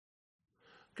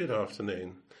Good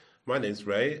afternoon. My name's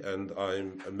Ray, and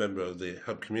I'm a member of the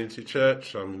Hub Community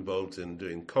Church. I'm involved in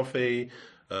doing coffee,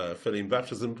 filling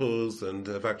baptism pools, and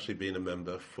have actually been a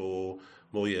member for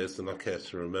more years than I care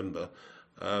to remember.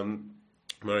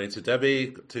 Married to Debbie,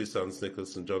 got two sons,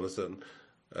 Nicholas and Jonathan,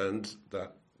 and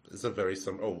that is a very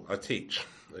I teach.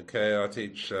 Okay, I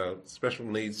teach special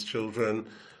needs children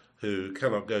who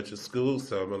cannot go to school,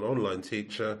 so I'm an online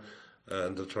teacher,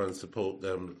 and I try and support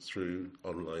them through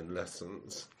online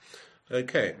lessons.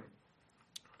 Okay,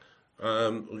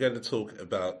 we're going to talk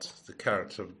about the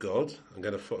character of God.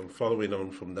 I'm following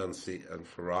on from Nancy and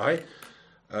Farai,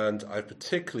 and I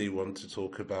particularly want to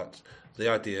talk about the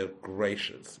idea of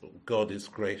gracious. God is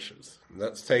gracious. And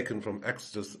that's taken from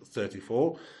Exodus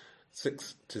 34,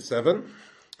 6-7.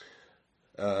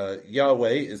 Yahweh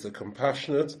is a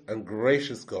compassionate and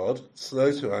gracious God,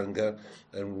 slow to anger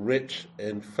and rich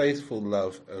in faithful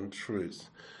love and truth.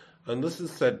 And this is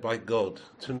said by God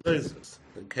to Moses.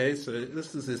 Okay, so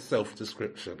this is his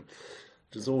self-description,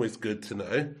 which is always good to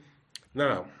know.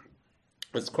 Now,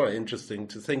 it's quite interesting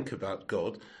to think about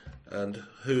God and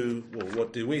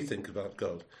what do we think about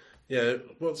God?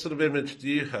 What sort of image do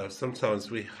you have?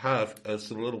 Sometimes we have a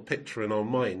sort of little picture in our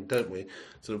mind, don't we?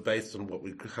 Sort of based on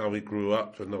how we grew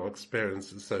up and our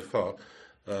experiences so far.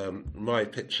 My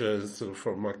picture is sort of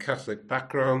from my Catholic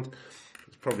background.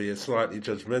 It's probably a slightly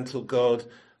judgmental God,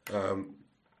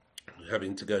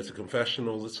 having to go to confession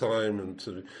all the time and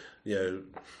to,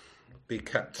 be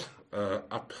kept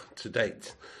up to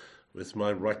date with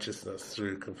my righteousness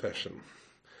through confession.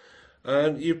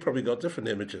 And you've probably got different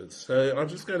images. So I'm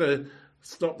just going to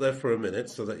stop there for a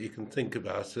minute so that you can think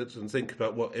about it and think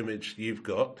about what image you've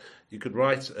got. You could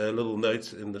write a little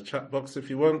note in the chat box if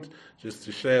you want, just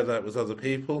to share that with other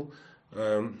people.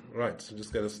 Right, so I'm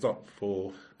just going to stop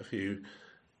for a few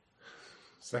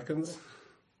seconds.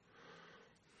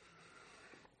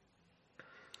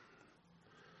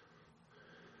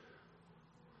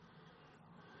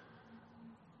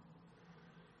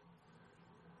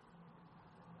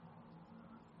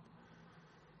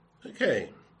 Okay.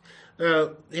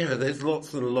 Now, there's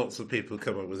lots and lots of people who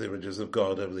come up with images of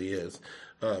God over the years.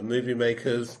 Movie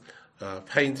makers,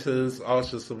 painters,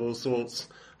 artists of all sorts.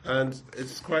 And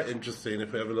it's quite interesting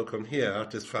if we have a look on here.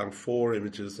 I've just found 4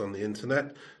 images on the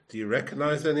internet. Do you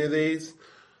recognize any of these?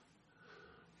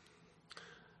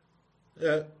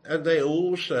 And they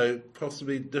all show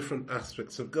possibly different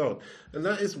aspects of God. And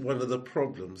that is one of the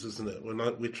problems, isn't it, when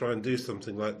we try and do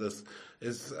something like this,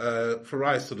 is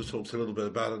Farai sort of talked a little bit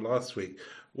about it last week.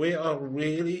 We are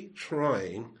really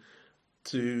trying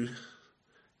to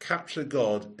capture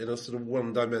God in a sort of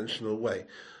one-dimensional way.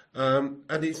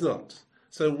 And he's not.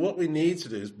 So what we need to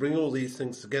do is bring all these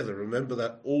things together. Remember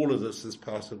that all of this is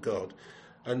part of God.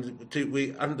 And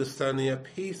we understanding a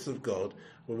piece of God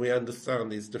when we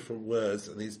understand these different words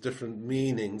and these different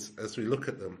meanings as we look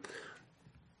at them.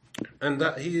 And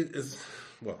that he is,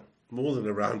 more than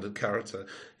a rounded character.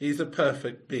 He's a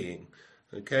perfect being,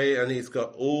 okay? And he's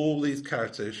got all these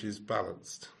character issues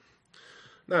balanced.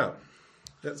 Now,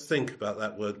 let's think about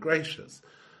that word gracious.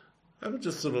 I would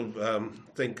just sort of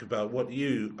think about what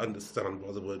you understand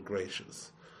by the word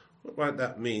gracious. What might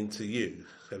that mean to you?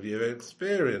 Have you ever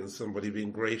experienced somebody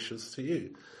being gracious to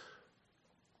you?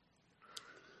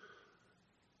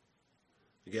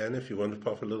 Again, if you want to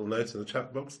pop a little note in the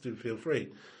chat box, do feel free.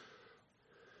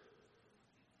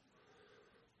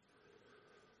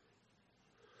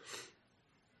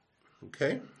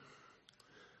 Okay.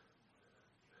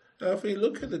 Now, if we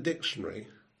look at the dictionary,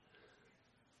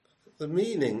 the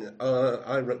meaning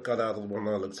I got out of the one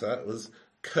I looked at was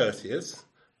courteous,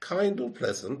 kind or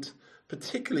pleasant,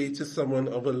 particularly to someone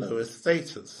of a lower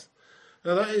status.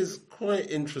 Now that is quite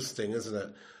interesting, isn't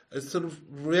it? It's sort of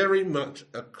very much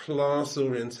a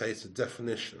class-orientated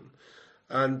definition.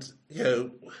 And,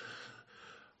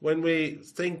 when we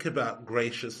think about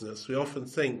graciousness, we often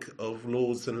think of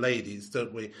lords and ladies,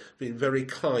 don't we, being very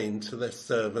kind to their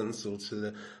servants or to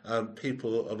the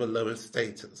people of a lower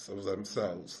status of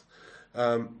themselves.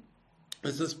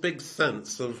 There's this big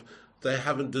sense of they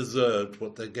haven't deserved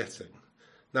what they're getting.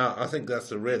 Now, I think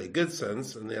that's a really good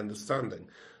sense in the understanding.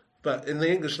 But in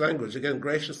the English language, again,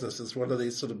 graciousness is one of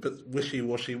these sort of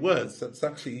wishy-washy words that's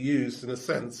actually used in a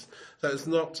sense that is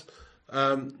not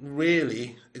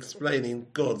really explaining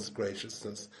God's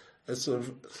graciousness. It's sort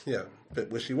of, a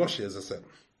bit wishy-washy, as I said.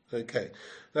 Okay.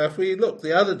 Now, if we look,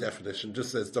 the other definition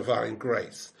just says divine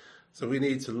grace. So we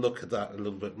need to look at that a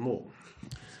little bit more.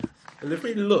 And if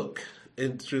we look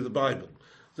through the Bible,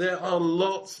 there are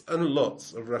lots and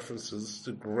lots of references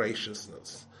to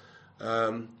graciousness.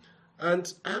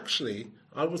 And actually,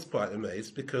 I was quite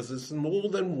amazed because there's more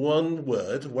than one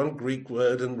word, one Greek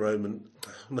word and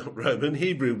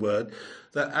Hebrew word,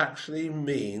 that actually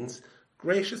means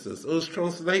graciousness, or is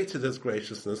translated as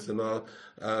graciousness in our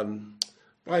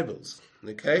Bibles.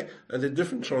 Okay? And in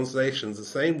different translations, the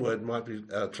same word might be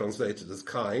translated as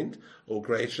kind, or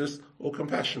gracious, or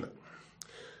compassionate.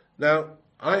 Now,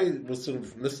 I was sort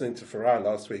of listening to Farai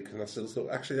last week, and I sort of thought,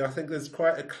 actually, I think there's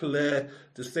quite a clear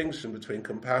distinction between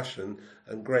compassion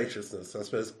and graciousness. I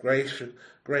suppose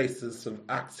grace is sort of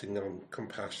acting on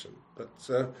compassion. But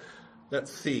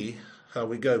let's see how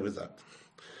we go with that.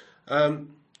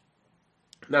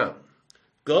 Now,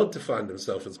 God defined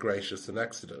himself as gracious in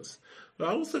Exodus. But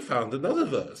I also found another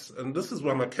verse, and this is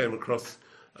one I came across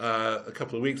a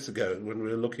couple of weeks ago when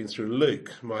we were looking through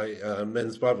Luke, my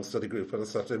men's Bible study group on a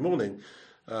Saturday morning.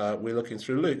 We're looking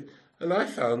through Luke, and I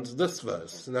found this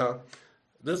verse. Now,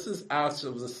 this is out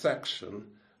of the section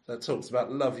that talks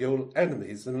about love your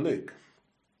enemies in Luke.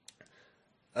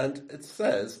 And it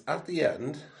says at the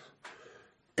end,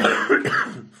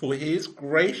 for he is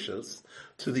gracious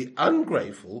to the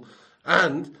ungrateful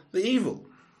and the evil.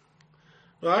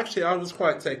 Well, actually, I was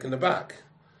quite taken aback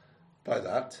by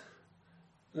that.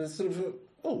 And it's sort of,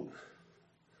 oh,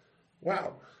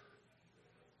 wow.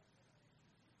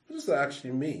 What does that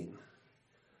actually mean?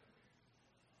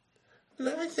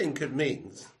 Well, I think it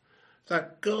means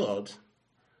that God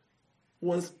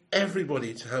wants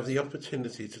everybody to have the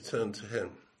opportunity to turn to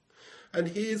him. And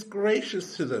he is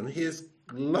gracious to them. He is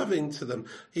loving to them.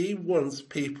 He wants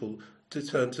people to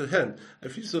turn to him.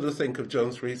 If you sort of think of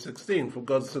John 3:16, for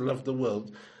God so loved the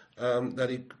world that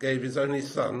he gave his only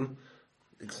son,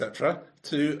 etc.,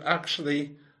 to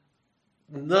actually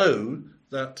know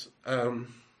that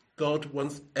God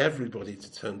wants everybody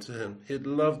to turn to him. He'd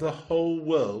love the whole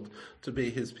world to be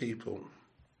his people.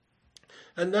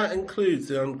 And that includes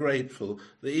the ungrateful,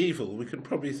 the evil. We can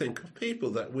probably think of people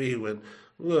that we would,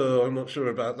 whoa, I'm not sure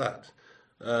about that.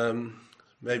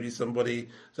 Maybe somebody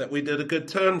that we did a good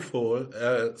turn for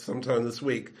sometime this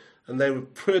week, and they were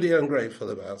pretty ungrateful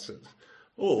about it.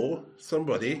 Or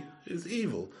somebody who's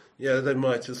evil. Yeah, they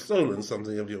might have stolen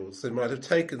something of yours. They might have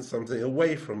taken something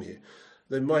away from you.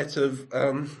 They might have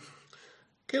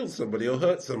killed somebody or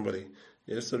hurt somebody.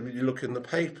 So you look in the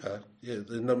paper,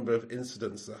 the number of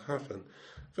incidents that happen.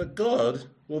 But God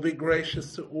will be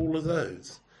gracious to all of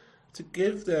those, to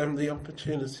give them the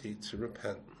opportunity to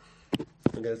repent.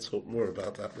 I'm going to talk more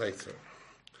about that later.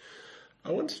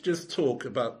 I want to just talk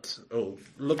about, or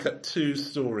look at two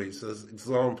stories as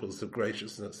examples of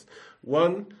graciousness.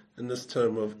 One, in this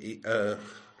term of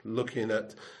looking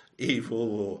at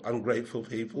evil or ungrateful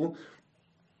people,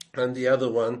 and the other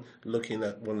one, looking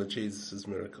at one of Jesus'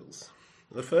 miracles.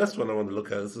 The first one I want to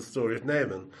look at is the story of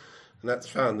Naaman, and that's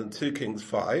found in 2 Kings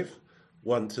 5,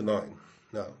 1-9.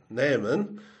 Now,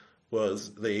 Naaman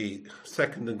was the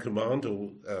second in command, or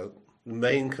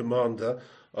main commander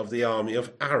of the army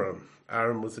of Aram.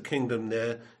 Aram was a kingdom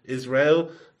near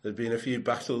Israel. There'd been a few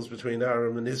battles between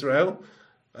Aram and Israel,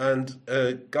 and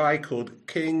a guy called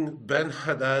King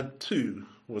Ben-Hadad II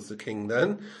was the king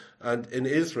then, and in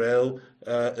Israel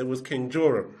it was King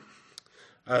Joram.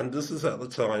 And this is at the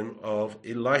time of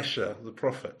Elisha the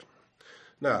prophet.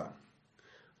 Now,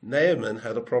 Naaman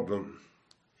had a problem.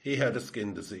 He had a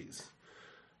skin disease,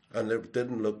 and it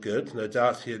didn't look good. No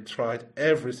doubt he had tried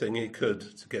everything he could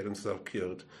to get himself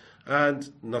cured,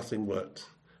 and nothing worked.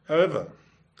 However,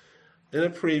 in a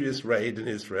previous raid in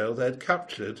Israel, they had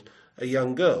captured a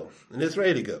young girl, an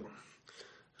Israeli girl,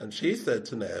 and she said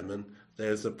to Naaman,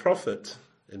 "There's a prophet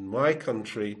in my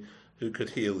country who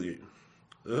could heal you."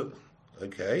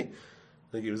 Okay,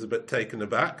 I think he was a bit taken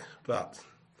aback, but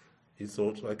he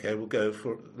thought, okay,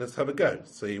 let's have a go.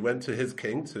 So he went to his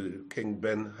king, to King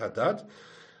Ben-Hadad,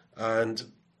 and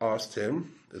asked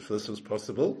him if this was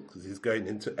possible, because he's going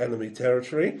into enemy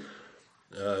territory.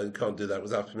 You can't do that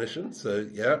without permission. So,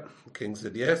 the king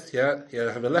said, yes, here,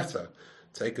 have a letter.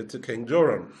 Take it to King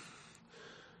Joram.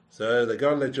 So they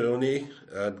go on their journey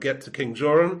and get to King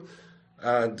Joram,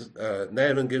 and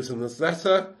Naaman gives him this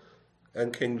letter,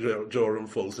 and King Joram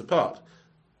falls apart.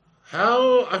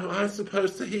 How am I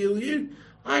supposed to heal you?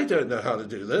 I don't know how to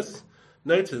do this.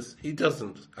 Notice, he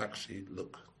doesn't actually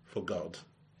look for God.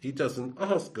 He doesn't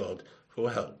ask God for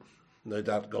help. No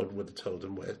doubt God would have told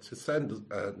him where to send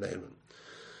Naaman.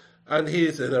 And he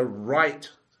is in a right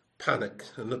panic.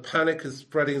 And the panic is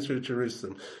spreading through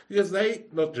Jerusalem. Because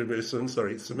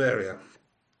Samaria.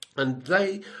 And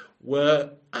they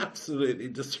were absolutely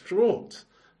distraught,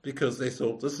 because they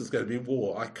thought, this is going to be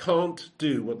war. I can't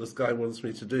do what this guy wants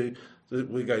me to do.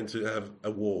 We're going to have a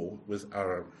war with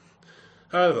Aram.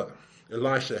 However,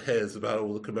 Elisha hears about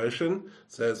all the commotion,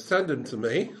 says, send him to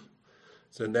me.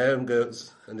 So Naaman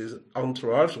goes, and his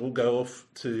entourage all go off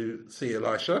to see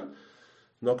Elisha,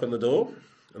 knock on the door.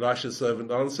 Elisha's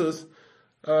servant answers.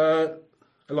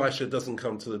 Elisha doesn't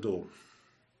come to the door.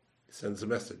 He sends a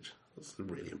message. That's a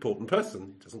really important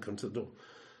person. He doesn't come to the door.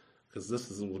 Because this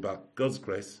is all about God's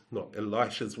grace, not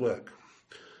Elisha's work.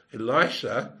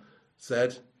 Elisha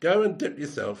said, go and dip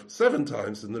yourself 7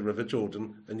 times in the river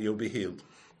Jordan and you'll be healed.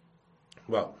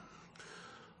 Well,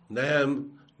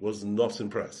 Naaman was not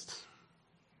impressed.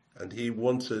 And he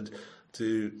wanted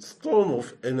to storm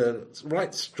off in a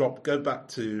right strop, go back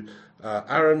to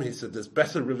Aram. He said there's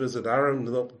better rivers at Aram,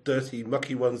 not dirty,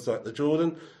 mucky ones like the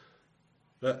Jordan.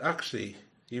 But actually,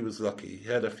 he was lucky. He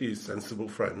had a few sensible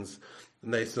friends.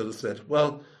 And they sort of said,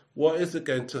 well, what is it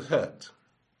going to hurt?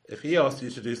 If he asked you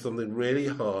to do something really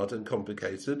hard and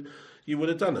complicated, you would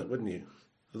have done it, wouldn't you?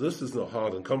 This is not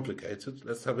hard and complicated.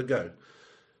 Let's have a go.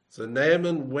 So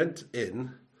Naaman went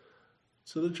in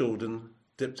to the Jordan,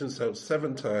 dipped himself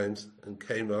 7 times and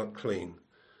came out clean.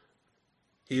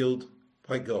 Healed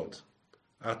by God,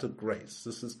 out of grace.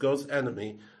 This is God's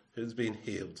enemy who's been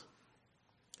healed.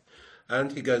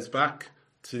 And he goes back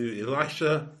to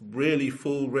Elisha, really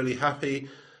full, really happy.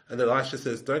 And Elisha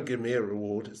says, don't give me a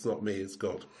reward. It's not me, it's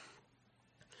God.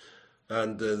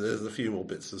 And there's a few more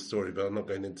bits of the story, but I'm not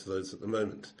going into those at the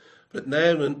moment. But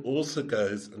Naaman also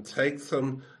goes and takes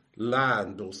some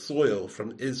land or soil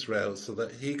from Israel so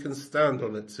that he can stand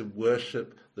on it to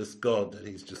worship this God that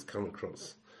he's just come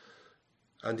across.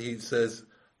 And he says,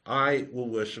 I will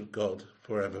worship God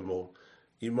forevermore.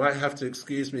 You might have to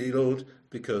excuse me, Lord,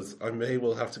 because I may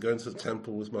well have to go into the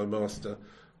temple with my master,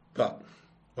 but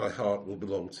my heart will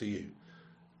belong to you.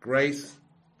 Grace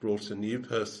brought a new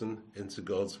person into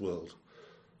God's world.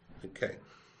 Okay.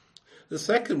 The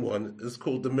second one is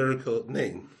called the miracle at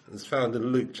Nain. It's found in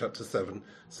Luke chapter 7,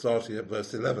 starting at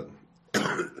verse 11,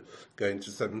 going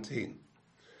to 17.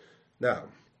 Now,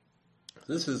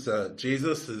 this is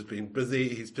Jesus who's been busy.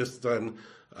 He's just done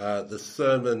the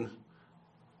sermon,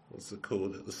 what's it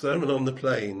called? The Sermon on the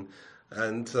Plain,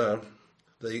 and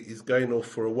he's going off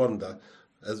for a wander,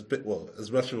 as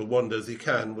much of a wander as he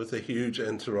can, with a huge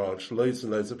entourage, loads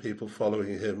and loads of people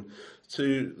following him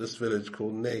to this village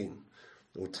called Nain,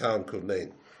 or town called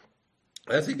Nain.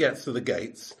 As he gets to the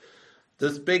gates,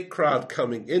 this big crowd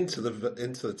coming into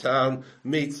the town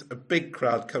meets a big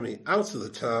crowd coming out of the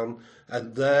town,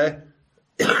 and there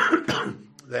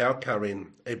they are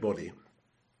carrying a body,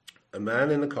 a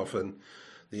man in a coffin,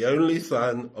 the only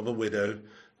son of a widow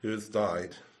who has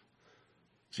died.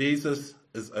 Jesus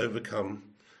is overcome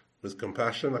with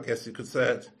compassion, I guess you could say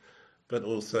it, but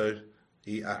also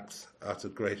he acts out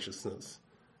of graciousness,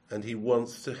 and he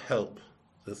wants to help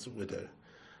this widow.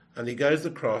 And he goes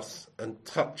across and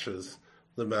touches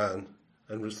the man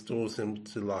and restores him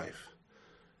to life.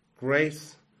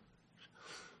 Grace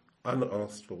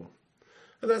unasked for.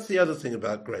 And that's the other thing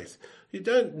about grace. You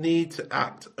don't need to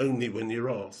act only when you're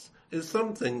asked. It's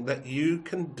something that you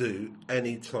can do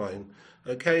any time.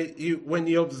 Okay, when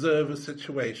you observe a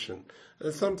situation,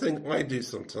 it's something I do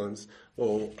sometimes,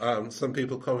 or some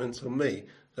people comment on me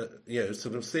that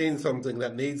sort of seeing something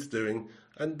that needs doing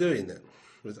and doing it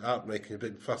without making a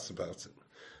big fuss about it.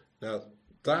 Now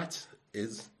that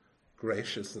is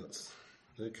graciousness.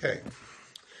 Okay,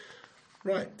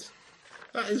 right.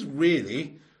 That is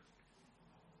really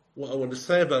what I want to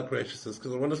say about graciousness,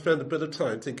 because I want to spend a bit of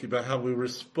time thinking about how we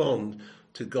respond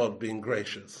to God being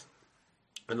gracious.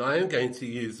 And I am going to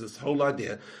use this whole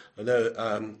idea. I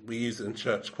know we use it in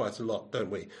church quite a lot, don't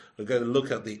we? We're going to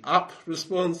look at the up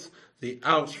response, the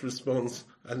out response,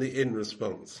 and the in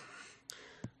response.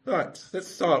 Right, let's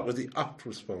start with the up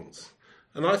response.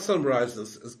 And I summarize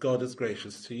this as God is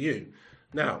gracious to you.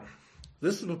 Now,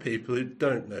 this is for people who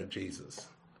don't know Jesus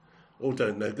or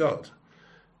don't know God.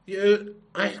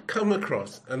 I come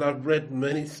across, and I've read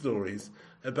many stories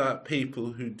about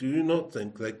people who do not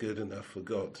think they're good enough for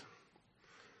God.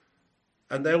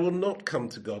 And they will not come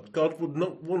to God. God would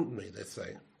not want me, they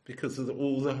say, because of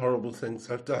all the horrible things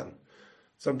I've done.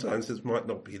 Sometimes it might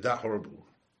not be that horrible,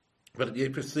 but you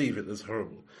perceive it as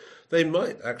horrible. They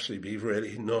might actually be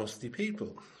really nasty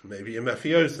people, maybe a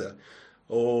mafioso,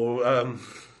 or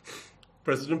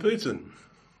President Putin,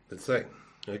 let's say,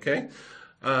 okay?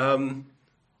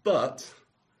 But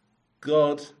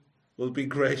God will be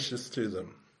gracious to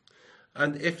them.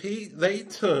 And if they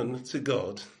turn to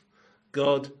God,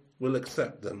 God will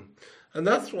accept them. And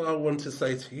that's what I want to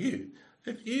say to you.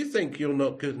 If you think you're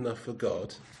not good enough for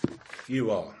God,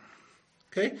 you are.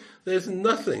 Okay? There's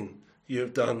nothing you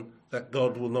have done that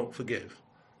God will not forgive.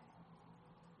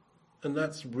 And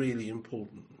that's really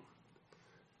important.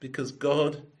 because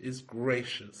God is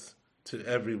gracious to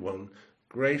everyone,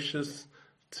 gracious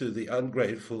to the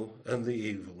ungrateful and the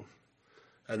evil.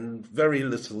 And very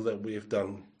little that we have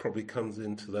done probably comes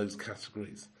into those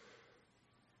categories.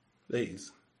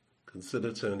 Please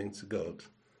consider turning to God.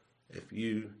 If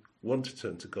you want to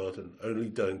turn to God and only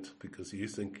don't because you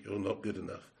think you're not good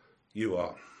enough, you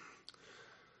are.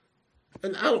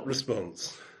 An out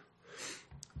response.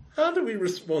 How do we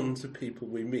respond to people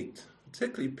we meet,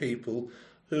 particularly people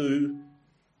who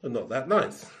are not that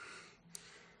nice?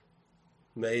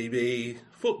 Maybe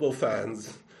football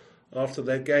fans, after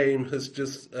their game has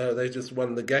they just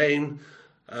won the game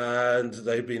and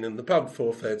they've been in the pub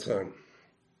for a fair time.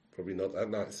 Probably not that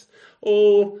nice.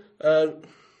 Or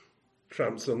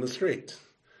tramps on the street,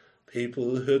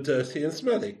 people who are dirty and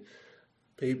smelly.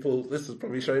 This is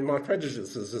probably showing my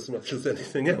prejudices as much as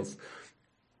anything else.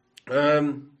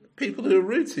 People who are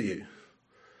rude to you.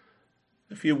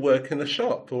 If you work in a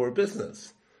shop or a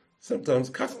business, sometimes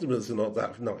customers are not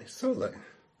that nice, are they?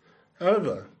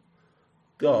 However,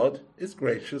 God is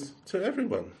gracious to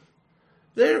everyone.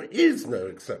 There is no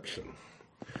exception.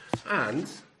 And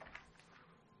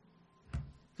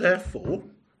therefore,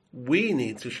 we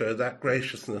need to show that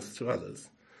graciousness to others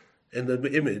in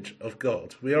the image of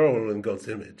God. We are all in God's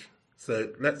image.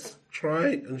 So let's try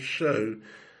and show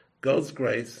God's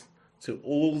grace to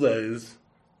all those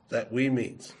that we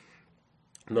meet.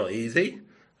 Not easy,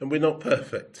 and we're not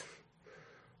perfect.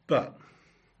 But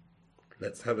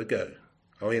let's have a go.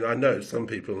 I mean, I know some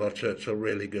people in our church are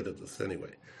really good at this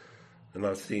anyway, and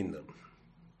I've seen them.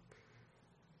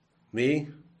 Me,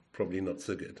 probably not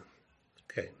so good.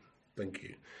 Okay, thank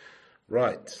you.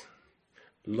 Right,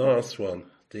 last one,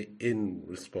 the in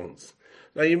response.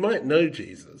 Now, you might know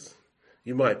Jesus.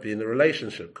 You might be in a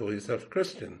relationship, call yourself a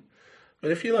Christian.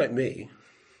 But if you're like me,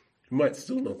 you might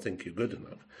still not think you're good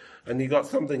enough. And you got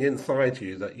something inside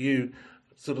you that you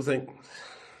sort of think,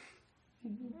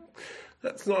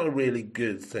 that's not a really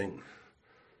good thing.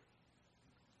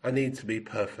 I need to be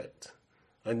perfect.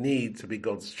 I need to be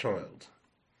God's child.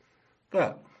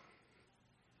 But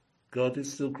God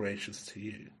is still gracious to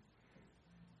you.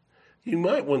 He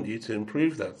might want you to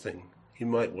improve that thing. He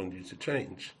might want you to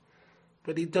change.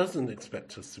 But he doesn't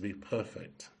expect us to be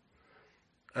perfect.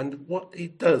 And what he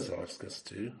does ask us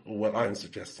to, or what I'm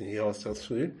suggesting he asks us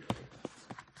to,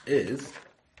 is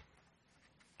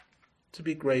to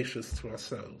be gracious to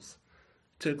ourselves,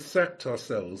 to accept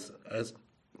ourselves as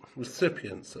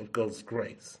recipients of God's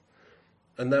grace,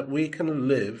 and that we can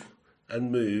live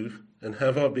and move and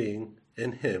have our being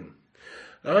in him.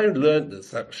 I learned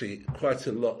this actually quite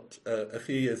a lot a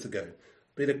few years ago.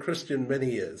 Been a Christian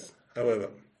many years.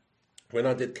 However, when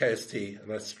I did KST,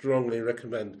 and I strongly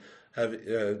recommend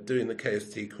doing the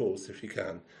KST course if you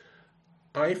can,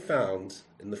 I found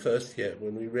in the first year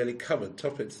when we really covered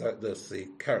topics like this, the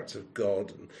character of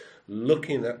God and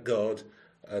looking at God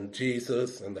and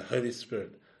Jesus and the Holy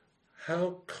Spirit,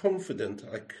 how confident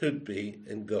I could be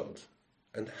in God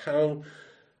and how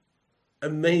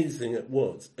amazing it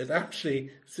was. It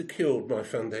actually secured my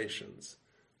foundations,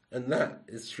 and that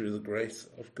is through the grace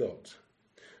of God.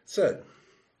 So,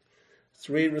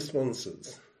 3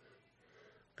 responses.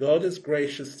 God is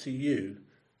gracious to you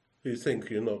who think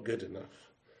you're not good enough.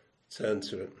 Turn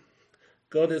to him.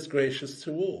 God is gracious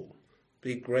to all.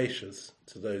 Be gracious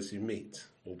to those you meet,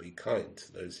 or be kind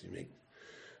to those you meet.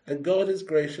 And God is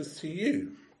gracious to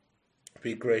you.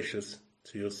 Be gracious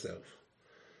to yourself.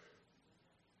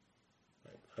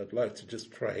 I'd like to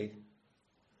just pray.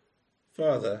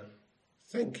 Father,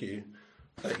 thank you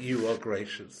that you are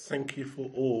gracious. Thank you for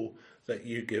all that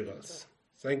you give us.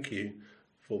 Thank you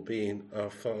for being our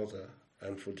Father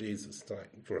and for Jesus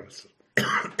dying for us.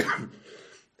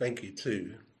 Thank you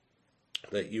too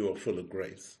that you are full of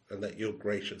grace and that you're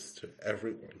gracious to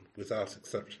everyone without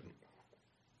exception.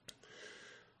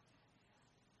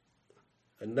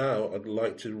 And now I'd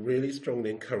like to really strongly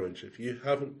encourage, if you're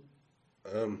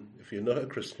not a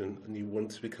Christian and you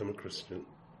want to become a Christian,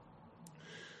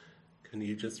 can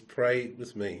you just pray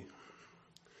with me?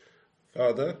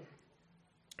 Father,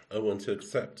 I want to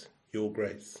accept your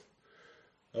grace.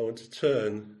 I want to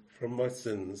turn from my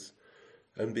sins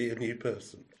and be a new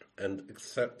person and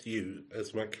accept you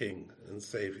as my King and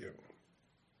Saviour.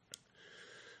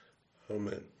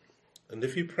 Amen. And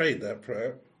if you prayed that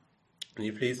prayer, can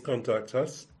you please contact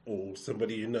us or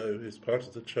somebody you know who's part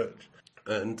of the church?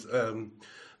 And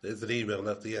there's an email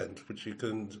at the end which you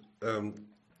can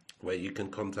where you can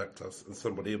contact us and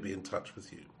somebody will be in touch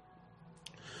with you.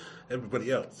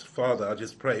 Everybody else, Father, I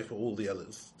just pray for all the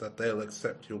others that they'll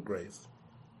accept your grace,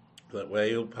 that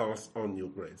you'll pass on your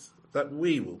grace, that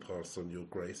we will pass on your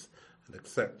grace and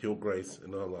accept your grace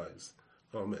in our lives.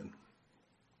 Amen.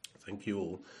 Thank you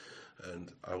all,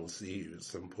 and I will see you at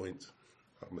some point.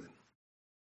 Amen.